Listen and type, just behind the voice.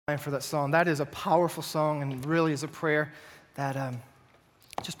For that song. That is a powerful song and really is a prayer that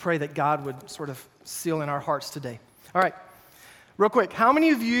just pray that God would sort of seal in our hearts today. All right, real quick, how many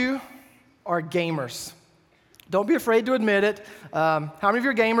of you are gamers? Don't be afraid to admit it. How many of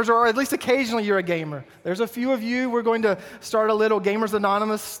you are gamers, or at least occasionally you're a gamer? There's a few of you. We're going to start a little Gamers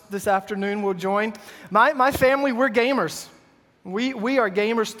Anonymous this afternoon. We'll join. My family, we're gamers. We are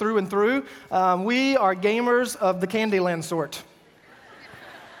gamers through and through. We are gamers of the Candyland sort.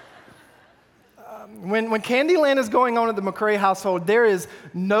 When Candyland is going on at the McCrae household, there is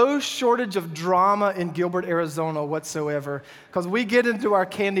no shortage of drama in Gilbert, Arizona whatsoever, because we get into our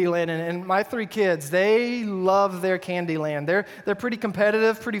Candyland, and my 3 kids, they love their Candyland. They're pretty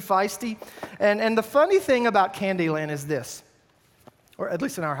competitive, pretty feisty, and the funny thing about Candyland is this, or at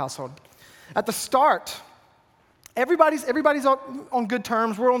least in our household. At the start, everybody's on good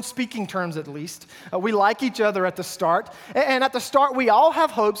terms. We're on speaking terms at least. We like each other at the start. And at the start, we all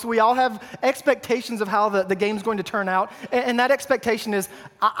have hopes. We all have expectations of how the game's going to turn out. And that expectation is,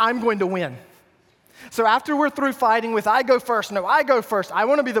 I'm going to win. So after we're through fighting with, I go first, no, I go first, I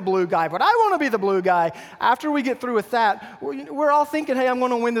want to be the blue guy, but I want to be the blue guy. After we get through with that, we're all thinking, hey, I'm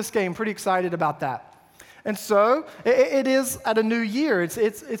going to win this game. Pretty excited about that. And so it is at a new year.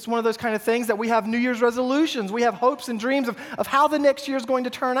 It's one of those kind of things that we have New Year's resolutions. We have hopes and dreams of how the next year is going to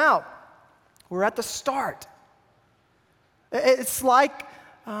turn out. We're at the start. It's like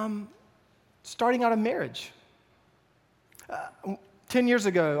starting out a marriage. 10 years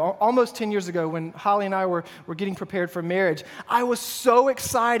ago, almost 10 years ago, when Holly and I were getting prepared for marriage, I was so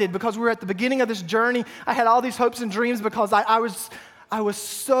excited because we were at the beginning of this journey. I had all these hopes and dreams because I was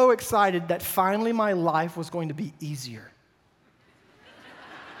so excited that finally my life was going to be easier.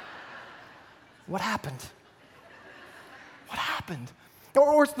 What happened? What happened?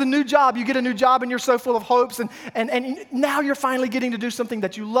 Or it's the new job. You get a new job and you're so full of hopes, and now you're finally getting to do something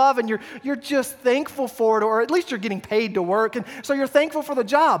that you love, and you're just thankful for it, or at least you're getting paid to work, and so you're thankful for the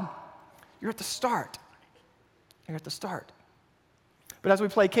job. You're at the start. You're at the start. But as we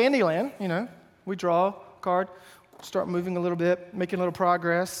play Candyland, we draw a card, start moving a little bit, making a little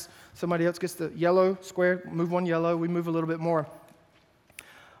progress. Somebody else gets the yellow square, move one yellow, we move a little bit more.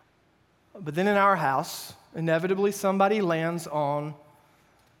 But then in our house, inevitably somebody lands on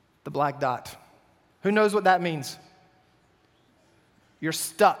the black dot. Who knows what that means? You're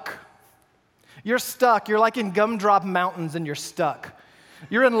stuck. You're stuck. You're like in Gumdrop Mountains and you're stuck.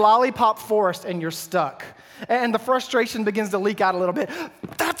 You're in Lollipop Forest and you're stuck. And the frustration begins to leak out a little bit.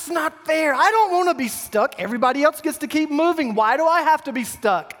 That's not fair. I don't want to be stuck. Everybody else gets to keep moving. Why do I have to be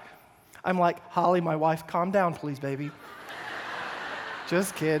stuck? I'm like, Holly, my wife, calm down, please, baby.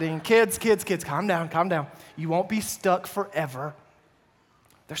 Just kidding. Kids, calm down. You won't be stuck forever.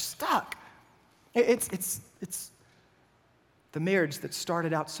 They're stuck. It's the marriage that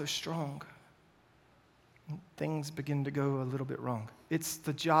started out so strong. Things begin to go a little bit wrong. It's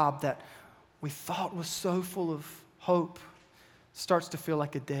the job that we thought was so full of hope starts to feel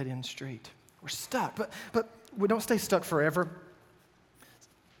like a dead-end street. We're stuck, but we don't stay stuck forever.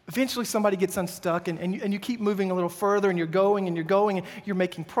 Eventually somebody gets unstuck, and you keep moving a little further, and you're going, and you're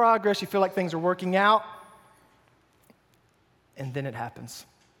making progress. You feel like things are working out, and then it happens.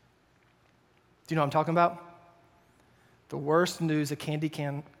 Do you know what I'm talking about? The worst news a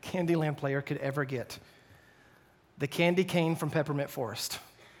Candyland player could ever get. The candy cane from Peppermint Forest.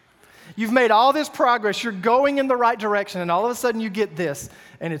 You've made all this progress, you're going in the right direction, and all of a sudden you get this,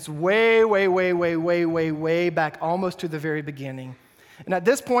 and it's way back, almost to the very beginning. And at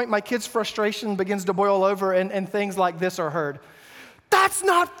this point, my kid's frustration begins to boil over, and things like this are heard. That's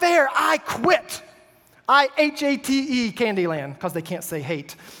not fair, I quit. I-H-A-T-E Candyland, because they can't say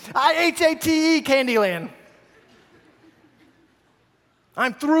hate. I-H-A-T-E Candyland.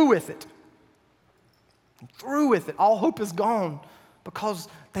 I'm through with it. I'm through with it. All hope is gone because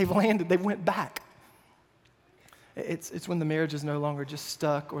they went back. It's when the marriage is no longer just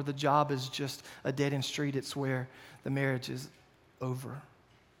stuck or the job is just a dead-end street. It's where the marriage is over.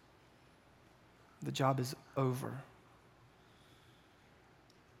 The job is over.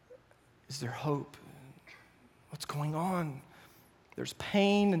 Is there hope? What's going on? There's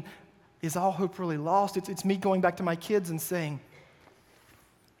pain, and is all hope really lost? It's me going back to my kids and saying,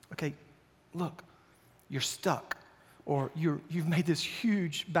 okay, look, you're stuck, or you've made this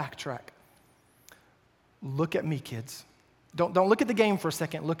huge backtrack. Look at me, kids. Don't look at the game for a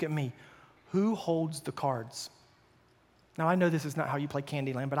second. Look at me. Who holds the cards? Now, I know this is not how you play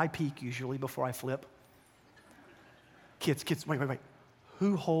Candyland, but I peek usually before I flip. Kids, wait.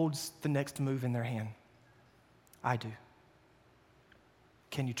 Who holds the next move in their hand? I do.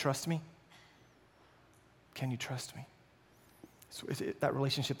 Can you trust me? Can you trust me? It's that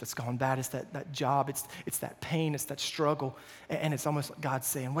relationship that's gone bad. It's that job. It's that pain. It's that struggle. And it's almost like God's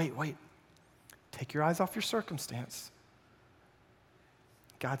saying, wait. Take your eyes off your circumstance.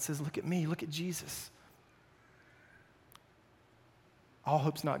 God says, look at me. Look at Jesus. All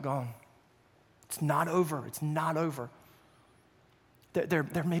hope's not gone. It's not over. It's not over.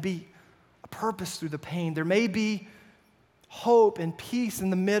 There may be a purpose through the pain. There may be hope and peace in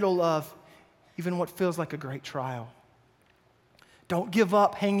the middle of even what feels like a great trial. Don't give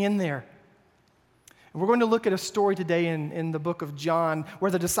up. Hang in there. And we're going to look at a story today in the book of John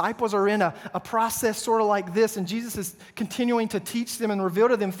where the disciples are in a process sort of like this, and Jesus is continuing to teach them and reveal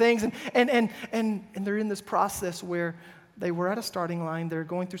to them things. And they're in this process where they were at a starting line. They're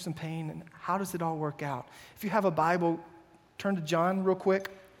going through some pain. And how does it all work out? If you have a Bible, turn to John real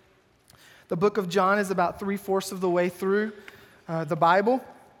quick. The book of John is about 3/4 of the way through the Bible.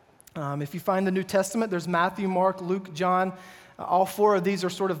 If you find the New Testament, there's Matthew, Mark, Luke, John. All 4 of these are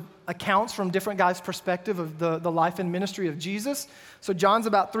sort of accounts from different guys' perspective of the life and ministry of Jesus. So John's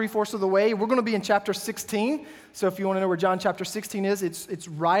about 3/4 of the way. We're going to be in chapter 16. So if you want to know where John chapter 16 is, it's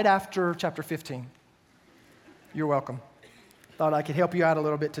right after chapter 15. You're welcome. Thought I could help you out a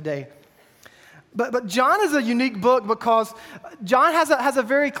little bit today. But John is a unique book because John has a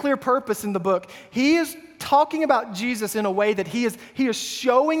very clear purpose in the book. He is talking about Jesus in a way that he is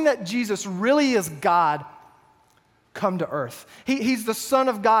showing that Jesus really is God come to earth. He's the Son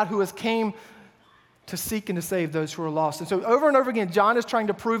of God who has came to seek and to save those who are lost. And so over and over again, John is trying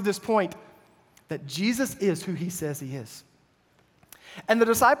to prove this point that Jesus is who he says he is. And the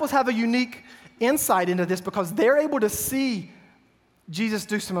disciples have a unique insight into this because they're able to see Jesus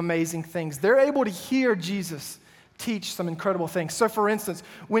do some amazing things. They're able to hear Jesus teach some incredible things. So for instance,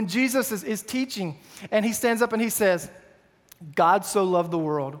 when Jesus is teaching and he stands up and he says, God so loved the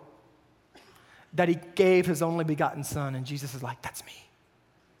world that he gave his only begotten Son. And Jesus is like, that's me.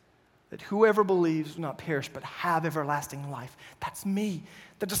 That whoever believes will not perish but have everlasting life. That's me.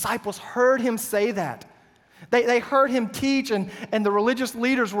 The disciples heard him say that. They heard him teach, and the religious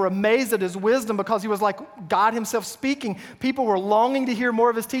leaders were amazed at his wisdom because he was like God himself speaking. People were longing to hear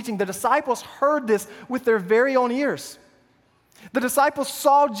more of his teaching. The disciples heard this with their very own ears. The disciples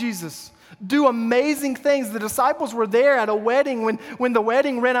saw Jesus do amazing things. The disciples were there at a wedding when the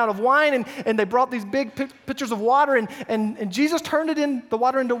wedding ran out of wine, and they brought these big pitchers of water, and Jesus turned the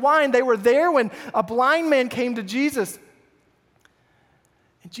water into wine. They were there when a blind man came to Jesus,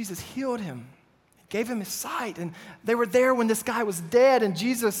 and Jesus healed him, gave him his sight. And they were there when this guy was dead, and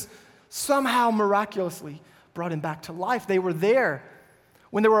Jesus somehow miraculously brought him back to life. They were there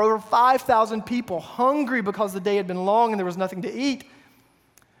when there were over 5,000 people hungry because the day had been long and there was nothing to eat.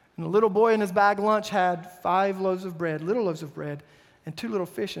 And the little boy in his bag lunch had 5 loaves of bread, little loaves of bread, and 2 little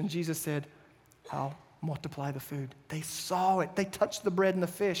fish. And Jesus said, I'll multiply the food. They saw it. They touched the bread and the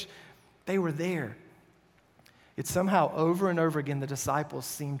fish. They were there. It's somehow over and over again the disciples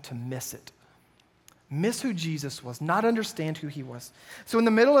seemed to miss it. Miss who Jesus was, not understand who he was. So in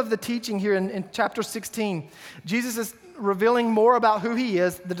the middle of the teaching here in chapter 16, Jesus is revealing more about who he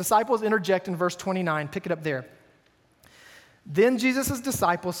is. The disciples interject in verse 29. Pick it up there. Then Jesus'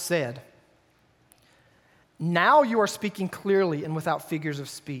 disciples said, now you are speaking clearly and without figures of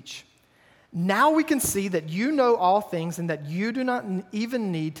speech. Now we can see that you know all things and that you do not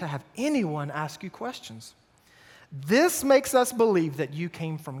even need to have anyone ask you questions. This makes us believe that you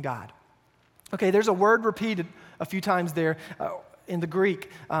came from God. Okay, there's a word repeated a few times there in the Greek.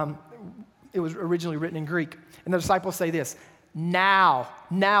 It was originally written in Greek. And the disciples say this, now,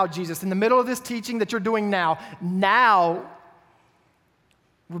 Jesus, in the middle of this teaching that you're doing now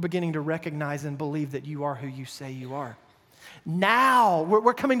we're beginning to recognize and believe that you are who you say you are. Now,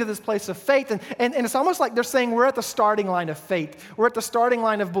 we're coming to this place of faith, and it's almost like they're saying we're at the starting line of faith. We're at the starting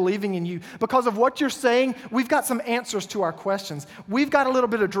line of believing in you. Because of what you're saying, we've got some answers to our questions. We've got a little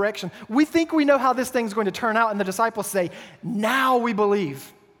bit of direction. We think we know how this thing's going to turn out, and the disciples say, now we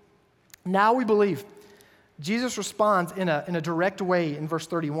believe. Now we believe. Jesus responds in a direct way in verse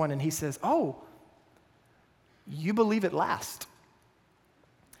 31, and he says, oh, you believe at last.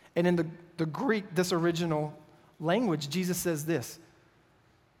 And in the Greek, this original language, Jesus says this,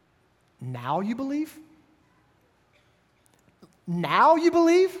 now you believe? Now you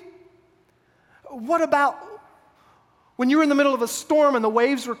believe? What about when you were in the middle of a storm and the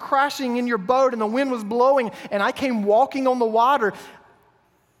waves were crashing in your boat and the wind was blowing and I came walking on the water?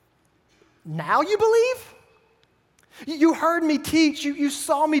 Now you believe? You heard me teach, you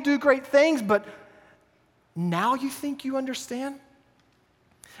saw me do great things, but now you think you understand?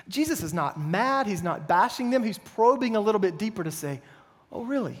 Jesus is not mad. He's not bashing them. He's probing a little bit deeper to say, oh,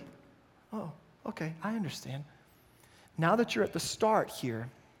 really? Oh, okay, I understand. Now that you're at the start here,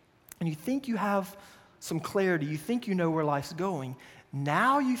 and you think you have some clarity, you think you know where life's going,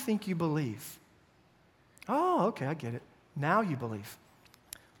 now you think you believe. Oh, okay, I get it. Now you believe.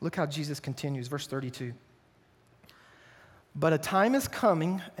 Look how Jesus continues, verse 32. But a time is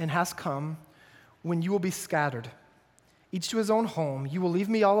coming and has come when you will be scattered, each to his own home. You will leave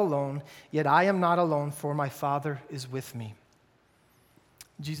me all alone, yet I am not alone, for my Father is with me.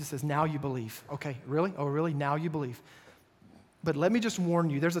 Jesus says, now you believe. Okay, really? Oh, really? Now you believe. But let me just warn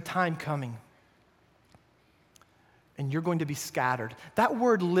you, there's a time coming, and you're going to be scattered. That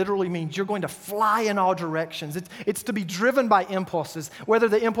word literally means you're going to fly in all directions. It's to be driven by impulses, whether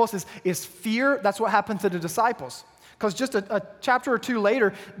the impulse is fear. That's what happened to the disciples. Because just a chapter or two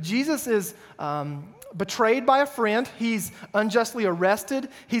later, Jesus is betrayed by a friend. He's unjustly arrested.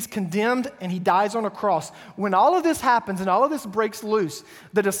 He's condemned, and he dies on a cross. When all of this happens and all of this breaks loose,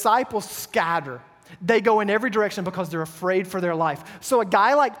 the disciples scatter. They go in every direction because they're afraid for their life. So a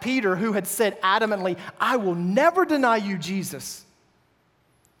guy like Peter, who had said adamantly, I will never deny you, Jesus,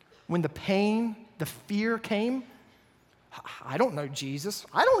 when the pain, the fear came, I don't know Jesus.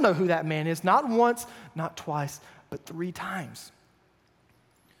 I don't know who that man is. Not once, not twice, but 3 times.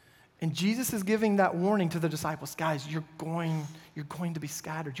 And Jesus is giving that warning to the disciples. Guys, you're going to be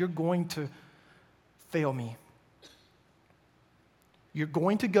scattered. You're going to fail me. You're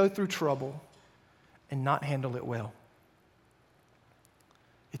going to go through trouble and not handle it well.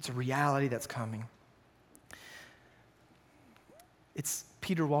 It's a reality that's coming. It's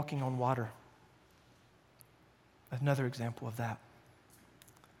Peter walking on water. Another example of that.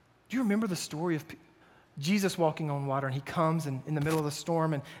 Do you remember the story of Jesus walking on water, and he comes in the middle of the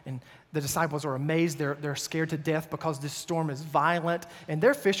storm, and the disciples are amazed. They're scared to death because this storm is violent, and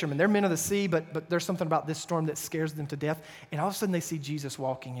they're fishermen. They're men of the sea, but there's something about this storm that scares them to death, and all of a sudden they see Jesus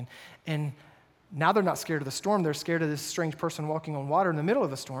walking, and now they're not scared of the storm. They're scared of this strange person walking on water in the middle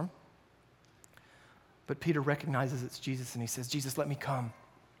of a storm. But Peter recognizes it's Jesus, and he says, Jesus, let me come.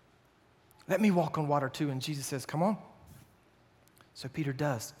 Let me walk on water too. And Jesus says, come on. So Peter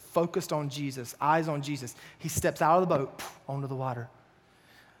does, focused on Jesus, eyes on Jesus. He steps out of the boat, onto the water.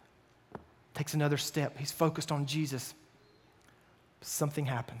 Takes another step. He's focused on Jesus. Something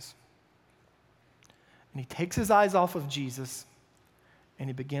happens. And he takes his eyes off of Jesus, and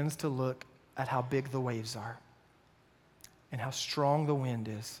he begins to look at how big the waves are and how strong the wind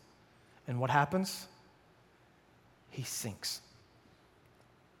is. And what happens? He sinks.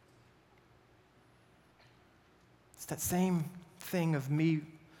 It's that same thing of me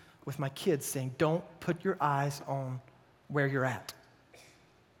with my kids saying, don't put your eyes on where you're at.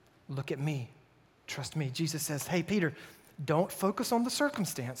 Look at me. Trust me. Jesus says, hey, Peter, don't focus on the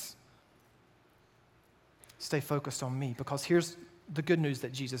circumstance. Stay focused on me, because here's the good news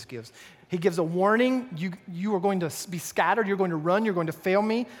that Jesus gives. He gives a warning. You are going to be scattered. You're going to run. You're going to fail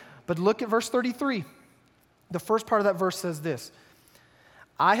me. But look at verse 33. The first part of that verse says this: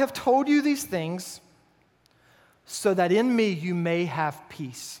 I have told you these things so that in me you may have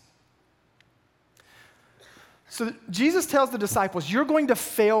peace. So Jesus tells the disciples, you're going to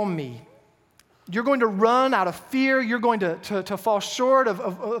fail me. You're going to run out of fear. You're going to fall short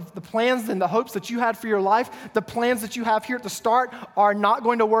of the plans and the hopes that you had for your life. The plans that you have here at the start are not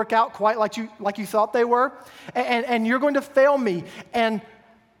going to work out quite like you thought they were. And you're going to fail me. And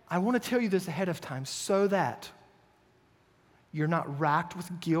I want to tell you this ahead of time so that you're not racked with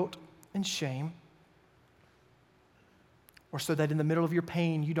guilt and shame, or so that in the middle of your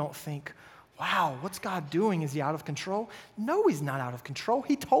pain you don't think, wow, what's God doing? Is he out of control? No, he's not out of control.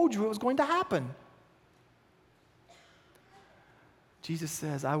 He told you it was going to happen. Jesus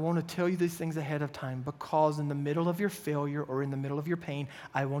says, I want to tell you these things ahead of time because in the middle of your failure or in the middle of your pain,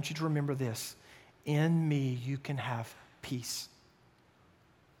 I want you to remember this. In me, you can have peace.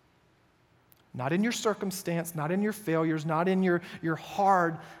 Not in your circumstance, not in your failures, not in your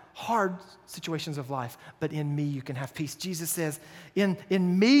hard situations of life, but in me you can have peace. Jesus says, in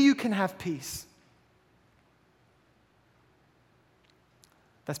me you can have peace.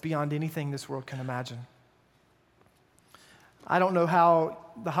 That's beyond anything this world can imagine. I don't know how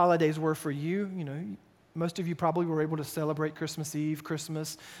the holidays were for you. You know, most of you probably were able to celebrate Christmas Eve,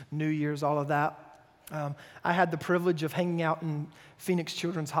 Christmas, New Year's, all of that. I had the privilege of hanging out in Phoenix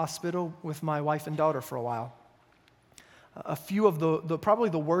Children's Hospital with my wife and daughter for a while. A few of the probably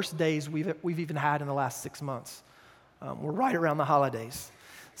the worst days we've even had in the last 6 months were right around the holidays.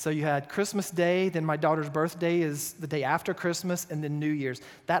 So you had Christmas Day, then my daughter's birthday is the day after Christmas, and then New Year's.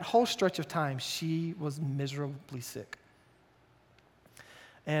 That whole stretch of time, she was miserably sick.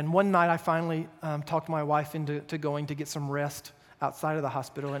 And one night I finally talked my wife into going to get some rest outside of the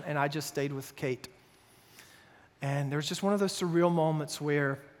hospital, and I just stayed with Kate. And there's just one of those surreal moments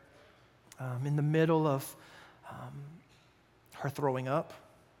where in the middle of her throwing up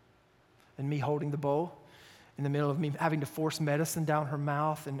and me holding the bowl, in the middle of me having to force medicine down her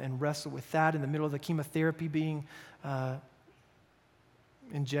mouth and wrestle with that, in the middle of the chemotherapy being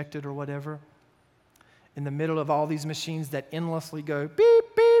injected or whatever, in the middle of all these machines that endlessly go beep,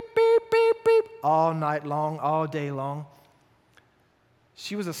 beep, beep, beep, beep, all night long, all day long,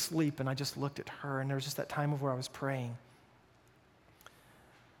 she was asleep, and I just looked at her, and there was just that time of where I was praying.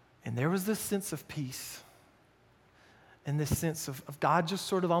 And there was this sense of peace and this sense of God just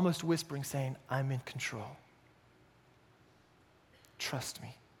sort of almost whispering, saying, I'm in control. Trust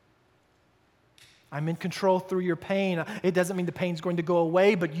me. I'm in control through your pain. It doesn't mean the pain's going to go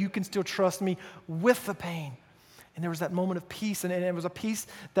away, but you can still trust me with the pain. And there was that moment of peace, and it was a peace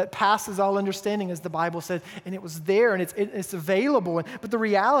that passes all understanding, as the Bible said, and it was there, and it's available. But the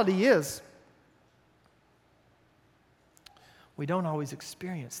reality is, we don't always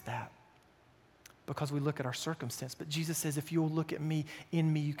experience that because we look at our circumstance. But Jesus says, if you'll look at me,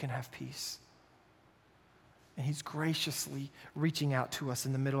 in me you can have peace. And he's graciously reaching out to us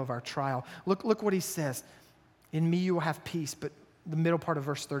in the middle of our trial. Look what he says. In me you will have peace, but the middle part of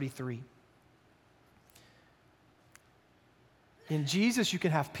verse 33. In Jesus you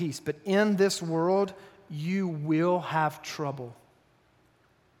can have peace, but in this world you will have trouble.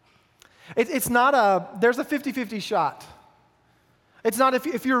 It's not there's a 50-50 shot. It's not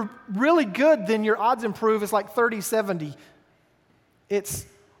if you're really good, then your odds improve. It's like 30-70. It's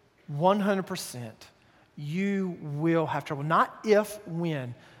 100%. You will have trouble. Not if,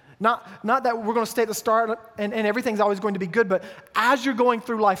 when. Not that we're going to stay at the start and everything's always going to be good, but as you're going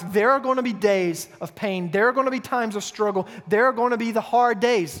through life, there are going to be days of pain. There are going to be times of struggle. There are going to be the hard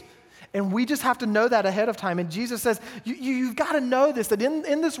days. And we just have to know that ahead of time. And Jesus says, you've got to know this, that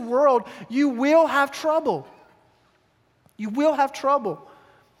in this world, you will have trouble. You will have trouble.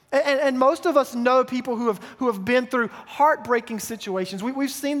 And most of us know people who have been through heartbreaking situations. We've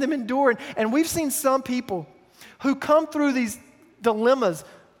seen them endure, and we've seen some people who come through these dilemmas,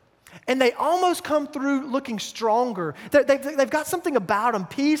 and they almost come through looking stronger. They've got something about them,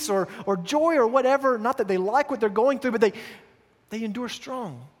 peace or joy or whatever. Not that they like what they're going through, but they endure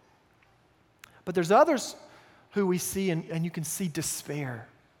strong. But there's others who we see, and you can see despair.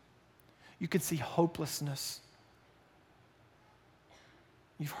 You can see hopelessness.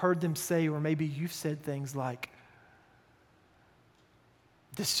 You've heard them say, or maybe you've said things like,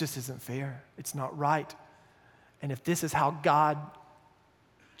 this just isn't fair. It's not right. And if this is how God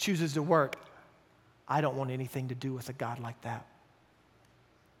chooses to work, I don't want anything to do with a God like that.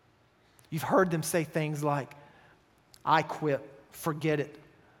 You've heard them say things like, I quit, forget it.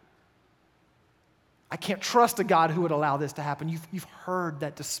 I can't trust a God who would allow this to happen. You've heard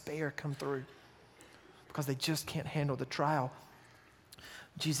that despair come through because they just can't handle the trial.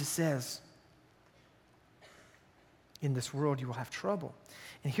 Jesus says, in this world you will have trouble.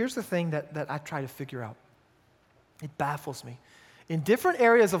 And here's the thing that I try to figure out. It baffles me. In different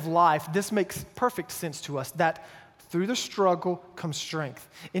areas of life, this makes perfect sense to us, that through the struggle comes strength.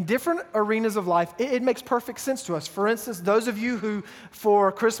 In different arenas of life, it makes perfect sense to us. For instance, those of you who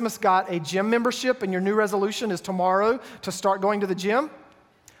for Christmas got a gym membership and your new resolution is tomorrow to start going to the gym,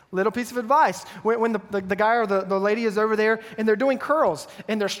 little piece of advice. When the guy or the lady is over there and they're doing curls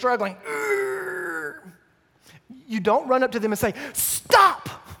and they're struggling, you don't run up to them and say, stop!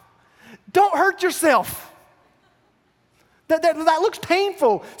 Don't hurt yourself. That looks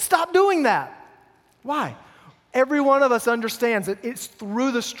painful. Stop doing that. Why? Every one of us understands that it's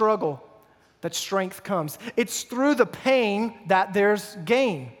through the struggle that strength comes. It's through the pain that there's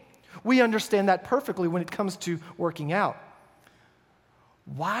gain. We understand that perfectly when it comes to working out.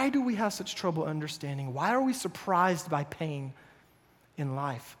 Why do we have such trouble understanding? Why are we surprised by pain in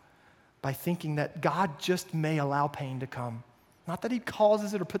life? By thinking that God just may allow pain to come. Not that he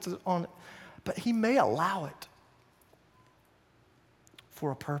causes it or puts it on it, but he may allow it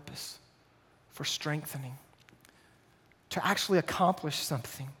for a purpose, for strengthening, to actually accomplish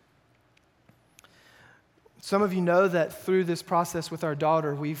something. Some of you know that through this process with our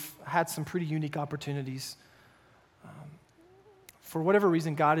daughter, we've had some pretty unique opportunities. For whatever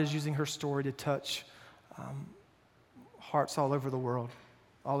reason, God is using her story to touch hearts all over the world,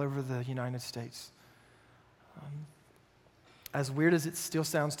 all over the United States. As weird as it still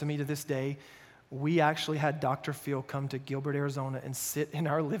sounds to me to this day, we actually had Dr. Phil come to Gilbert, Arizona and sit in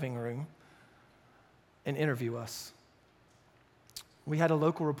our living room and interview us. We had a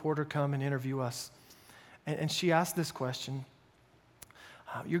local reporter come and interview us. And she asked this question.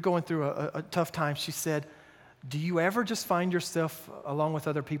 You're going through a tough time. She said, do you ever just find yourself, along with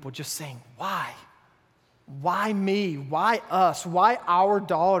other people, just saying, why? Why me? Why us? Why our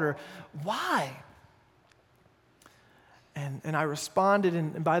daughter? Why? And I responded,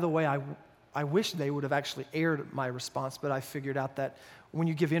 and by the way, I wish they would have actually aired my response, but I figured out that when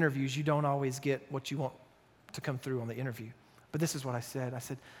you give interviews, you don't always get what you want to come through on the interview. But this is what I said. I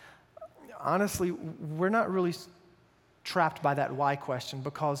said, honestly, we're not really trapped by that why question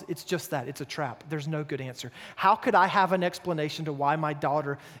because it's just that. It's a trap. There's no good answer. How could I have an explanation to why my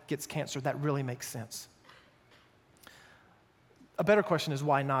daughter gets cancer that really makes sense? A better question is,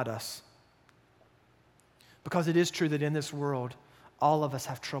 why not us? Because it is true that in this world, all of us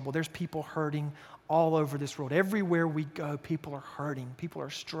have trouble. There's people hurting all over this world. Everywhere we go, people are hurting. People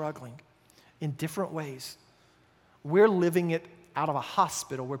are struggling in different ways. We're living it out of a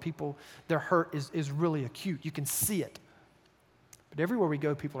hospital where their hurt is really acute. You can see it. But everywhere we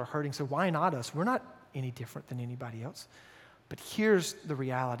go, people are hurting. So why not us? We're not any different than anybody else. But here's the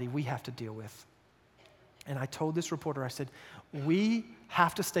reality we have to deal with. And I told this reporter, I said, we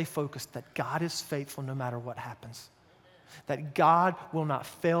have to stay focused that God is faithful no matter what happens. That God will not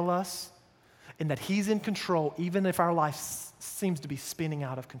fail us and that He's in control even if our life seems to be spinning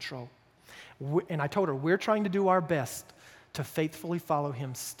out of control. And I told her, we're trying to do our best to faithfully follow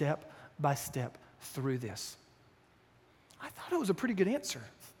Him step by step through this. I thought it was a pretty good answer.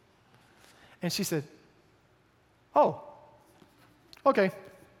 And she said, oh, okay.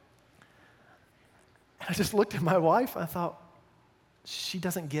 And I just looked at my wife, I thought, she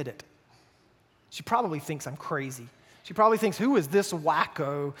doesn't get it. She probably thinks I'm crazy. She probably thinks, who is this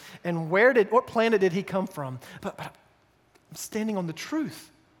wacko? And what planet did he come from? But I'm standing on the truth.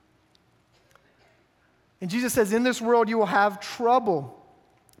 And Jesus says, in this world you will have trouble.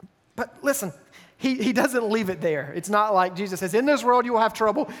 But listen, he doesn't leave it there. It's not like Jesus says, in this world you will have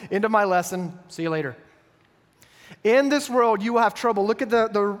trouble. End of my lesson. See you later. In this world you will have trouble. Look at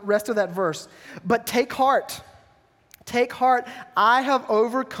the rest of that verse. But take heart. Take heart. I have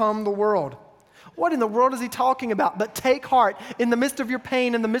overcome the world. What in the world is he talking about? But take heart. In the midst of your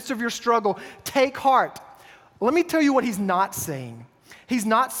pain, in the midst of your struggle, take heart. Let me tell you what he's not saying. He's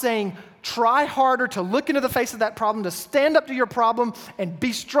not saying, try harder to look into the face of that problem, to stand up to your problem and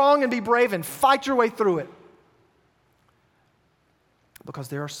be strong and be brave and fight your way through it. Because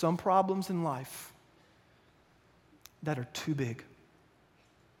there are some problems in life that are too big.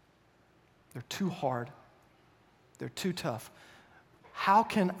 They're too hard. They're too tough. How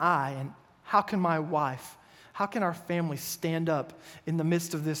can I and how can my wife, how can our family stand up in the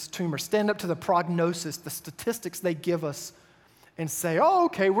midst of this tumor, stand up to the prognosis, the statistics they give us, and say, oh,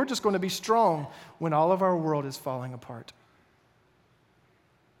 okay, we're just going to be strong when all of our world is falling apart?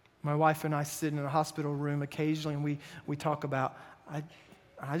 My wife and I sit in a hospital room occasionally, and we talk about,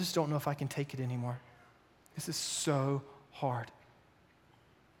 I just don't know if I can take it anymore. This is so hard.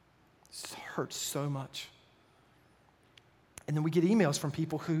 This hurts so much. And then we get emails from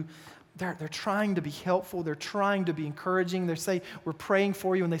people who they're trying to be helpful. They're trying to be encouraging. They say, we're praying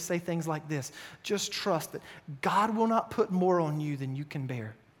for you, and they say things like this. Just trust that God will not put more on you than you can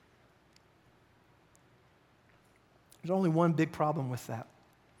bear. There's only one big problem with that.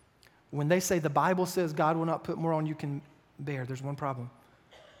 When they say the Bible says God will not put more on you can bear, there's one problem.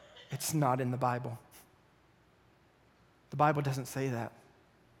 It's not in the Bible. The Bible doesn't say that.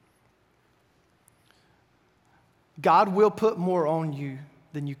 God will put more on you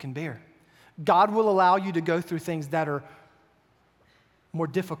than you can bear. God will allow you to go through things that are more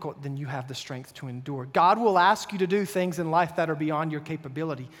difficult than you have the strength to endure. God will ask you to do things in life that are beyond your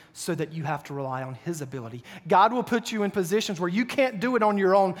capability so that you have to rely on His ability. God will put you in positions where you can't do it on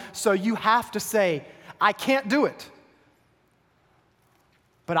your own, so you have to say, I can't do it.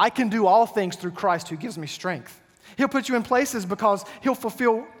 But I can do all things through Christ who gives me strength. He'll put you in places because He'll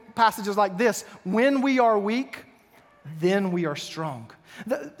fulfill passages like this. When we are weak, then we are strong.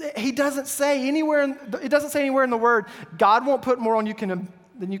 He doesn't say anywhere, it doesn't say anywhere in the Word, God won't put more on you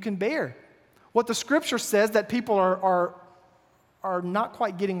than you can bear. What the Scripture says that people are not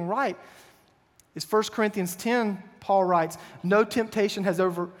quite getting right is 1 Corinthians 10, Paul writes, no temptation has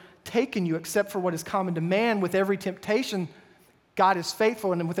overtaken you except for what is common to man. With every temptation, God is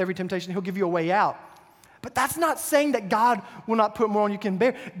faithful, and with every temptation, He'll give you a way out. But that's not saying that God will not put more on you can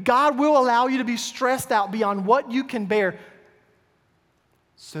bear. God will allow you to be stressed out beyond what you can bear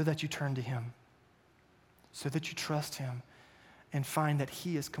so that you turn to Him, so that you trust Him and find that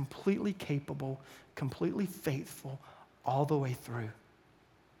He is completely capable, completely faithful all the way through.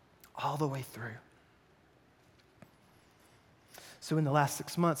 All the way through. So in the last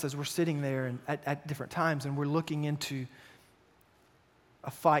 6 months, as we're sitting there and at different times and we're looking into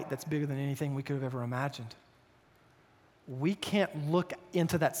a fight that's bigger than anything we could have ever imagined, we can't look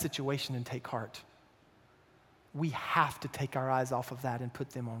into that situation and take heart. we have to take our eyes off of that and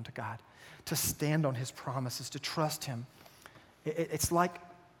put them onto God, to stand on his promises, to trust him. It's like,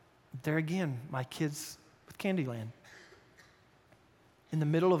 there again, my kids with Candyland. In the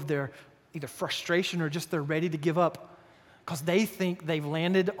middle of their either frustration or just they're ready to give up because they think they've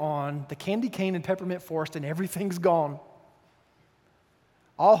landed on the candy cane and peppermint forest and everything's gone.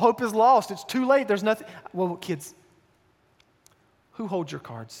 All hope is lost. It's too late. There's nothing. Well, kids, who holds your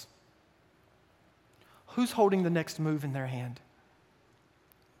cards? Who's holding the next move in their hand?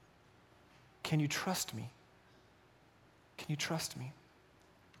 Can you trust me? Can you trust me?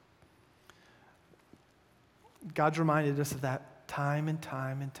 God's reminded us of that time and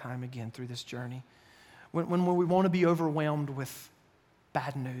time and time again through this journey. When we want to be overwhelmed with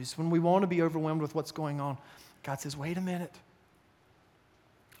bad news, when we want to be overwhelmed with what's going on, God says, wait a minute.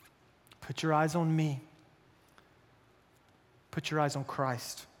 Put your eyes on me. Put your eyes on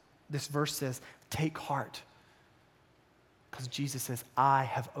Christ. This verse says, take heart. Because Jesus says, I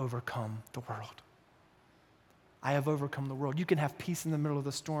have overcome the world. I have overcome the world. You can have peace in the middle of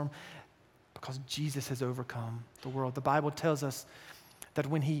the storm because Jesus has overcome the world. The Bible tells us that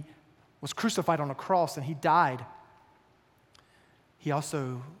when he was crucified on a cross and he died, he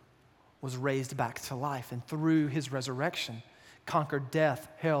also was raised back to life, and through his resurrection conquered death,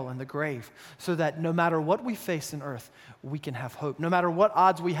 hell, and the grave, so that no matter what we face in earth, we can have hope. No matter what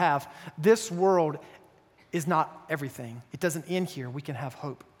odds we have, this world is not everything. It doesn't end here. We can have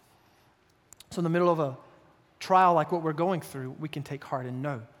hope. So in the middle of a trial like what we're going through, we can take heart and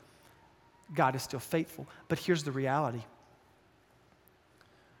know God is still faithful. But here's the reality.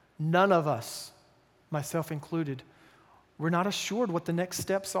 None of us, myself included, we're not assured what the next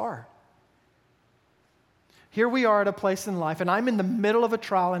steps are. Here we are at a place in life, and I'm in the middle of a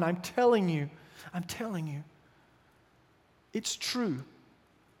trial, and I'm telling you, it's true.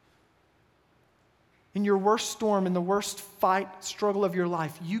 In your worst storm, in the worst fight, struggle of your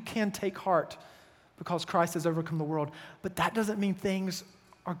life, you can take heart because Christ has overcome the world. But that doesn't mean things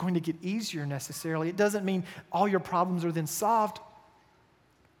are going to get easier necessarily. It doesn't mean all your problems are then solved.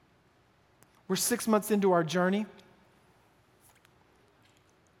 We're 6 months into our journey.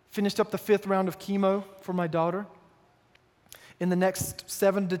 Finished up the 5th round of chemo for my daughter. In the next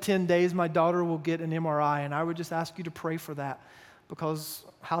 7 to 10 days, my daughter will get an MRI, and I would just ask you to pray for that because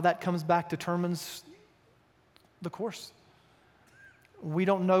how that comes back determines the course. We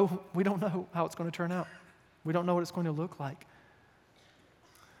don't know how it's going to turn out. We don't know what it's going to look like.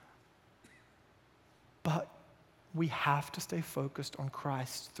 But we have to stay focused on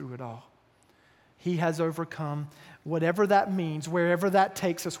Christ through it all. He has overcome whatever that means, wherever that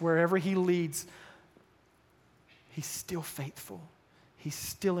takes us, wherever he leads. He's still faithful. He's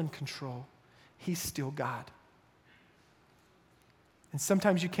still in control. He's still God. And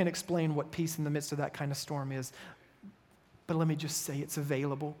sometimes you can't explain what peace in the midst of that kind of storm is, but let me just say it's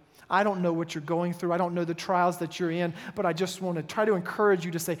available. I don't know what you're going through. I don't know the trials that you're in, but I just want to try to encourage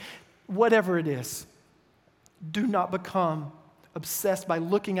you to say, whatever it is, do not become obsessed by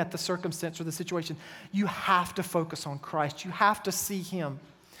looking at the circumstance or the situation. You have to focus on Christ. You have to see him.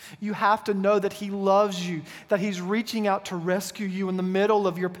 You have to know that he loves you, that he's reaching out to rescue you in the middle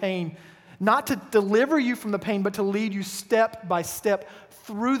of your pain, not to deliver you from the pain, but to lead you step by step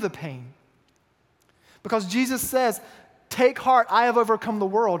through the pain. Because Jesus says, take heart, I have overcome the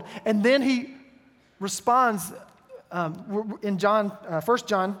world. And then he responds in 1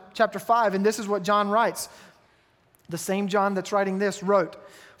 John chapter 5, and this is what John writes. The same John that's writing this wrote,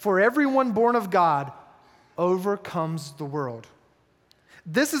 for everyone born of God overcomes the world.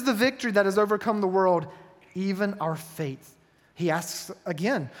 This is the victory that has overcome the world, even our faith. He asks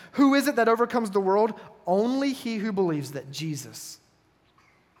again, who is it that overcomes the world? Only he who believes that Jesus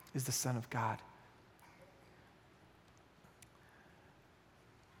is the Son of God.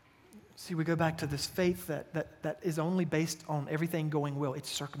 See, we go back to this faith that is only based on everything going well.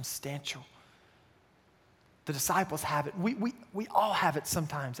 It's circumstantial. The disciples have it. We all have it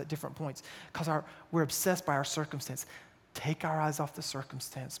sometimes at different points because we're obsessed by our circumstance. Take our eyes off the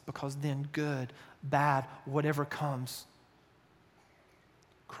circumstance because then good, bad, whatever comes,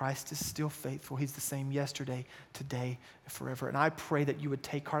 Christ is still faithful. He's the same yesterday, today, and forever. And I pray that you would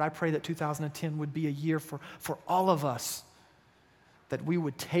take heart. I pray that 2010 would be a year for all of us, that we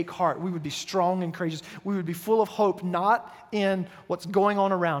would take heart. We would be strong and courageous. We would be full of hope, not in what's going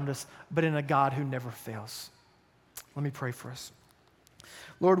on around us, but in a God who never fails. Let me pray for us.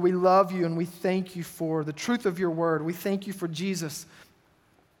 Lord, we love you and we thank you for the truth of your word. We thank you for Jesus.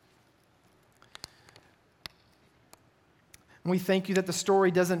 And we thank you that the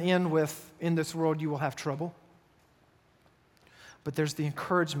story doesn't end with, in this world you will have trouble. But there's the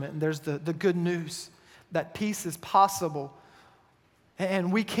encouragement and there's the good news that peace is possible.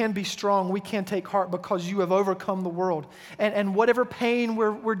 And we can be strong, we can take heart because you have overcome the world. And whatever pain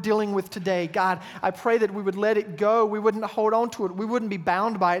we're dealing with today, God, I pray that we would let it go. We wouldn't hold on to it. We wouldn't be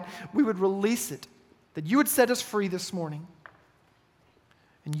bound by it. We would release it. That you would set us free this morning.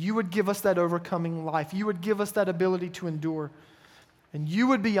 And you would give us that overcoming life. You would give us that ability to endure. And you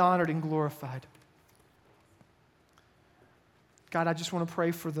would be honored and glorified. God, I just want to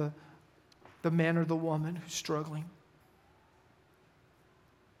pray for the man or the woman who's struggling.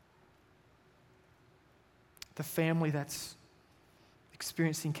 The family that's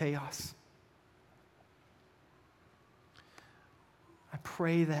experiencing chaos. I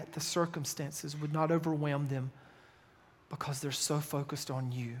pray that the circumstances would not overwhelm them because they're so focused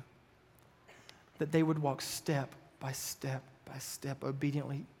on you, that they would walk step by step by step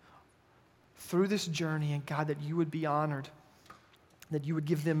obediently through this journey, and God, that you would be honored, that you would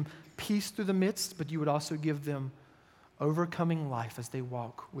give them peace through the midst, but you would also give them overcoming life as they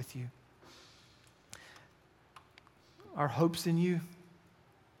walk with you. Our hope's in you.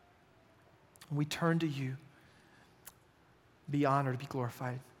 We turn to you. Be honored, be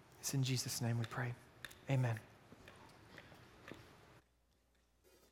glorified. It's in Jesus' name we pray. Amen.